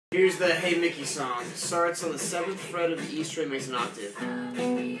Here's the Hey Mickey song. It starts on the 7th fret of the E string, makes an octave.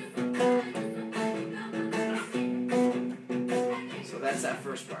 So that's that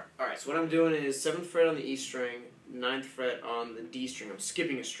first part. Alright, so what I'm doing is 7th fret on the E string, 9th fret on the D string. I'm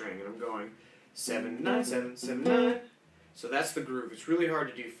skipping a string and I'm going 7, 9, 7, 7, 9. So that's the groove. It's really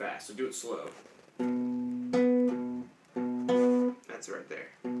hard to do fast, so do it slow. That's right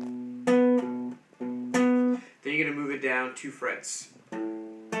there. Then you're going to move it down 2 frets.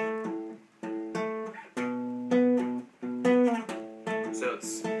 So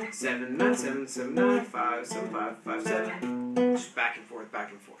it's 7, 9, 7, 7, 9, 5, 7, 5, 5, 7. Just back and forth, back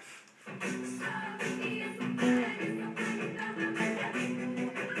and forth.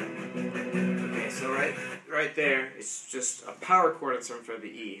 Okay, so right there, it's just a power chord on 7th fret of the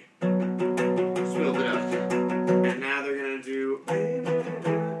E. Just build it up. And now they're going to do...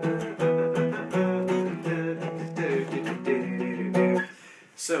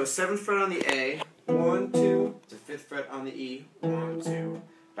 So 7th fret on the A, 1, 2, to 5th fret on the E, 1, 2.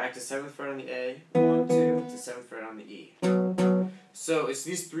 Back to 7th fret on the A, 1, 2, to 7th fret on the E. So it's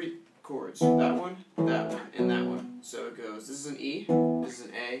these 3 chords, that one, and that one. So it goes, this is an E, this is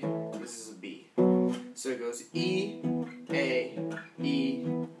an A, this is a B. So it goes E, A, E,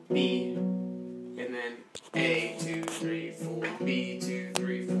 B, and then A, 2, 3, 4, B, 2,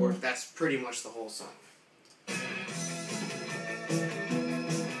 3, 4. That's pretty much the whole song.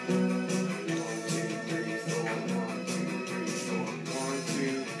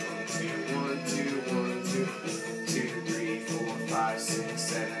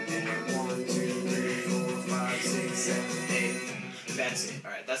 That's it.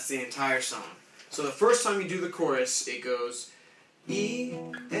 Alright, that's the entire song. So the first time you do the chorus, it goes E,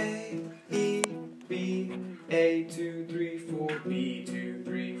 A, E, B, A, 2, 3, 4, B, 2,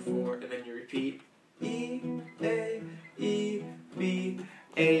 3, 4, and then you repeat E, A, E, B,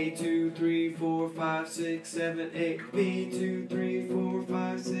 A, 2, 3, 4, 5, 6, 7, 8, B, 2, 3, 4,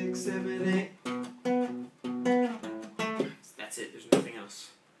 5, 6, 7, 8.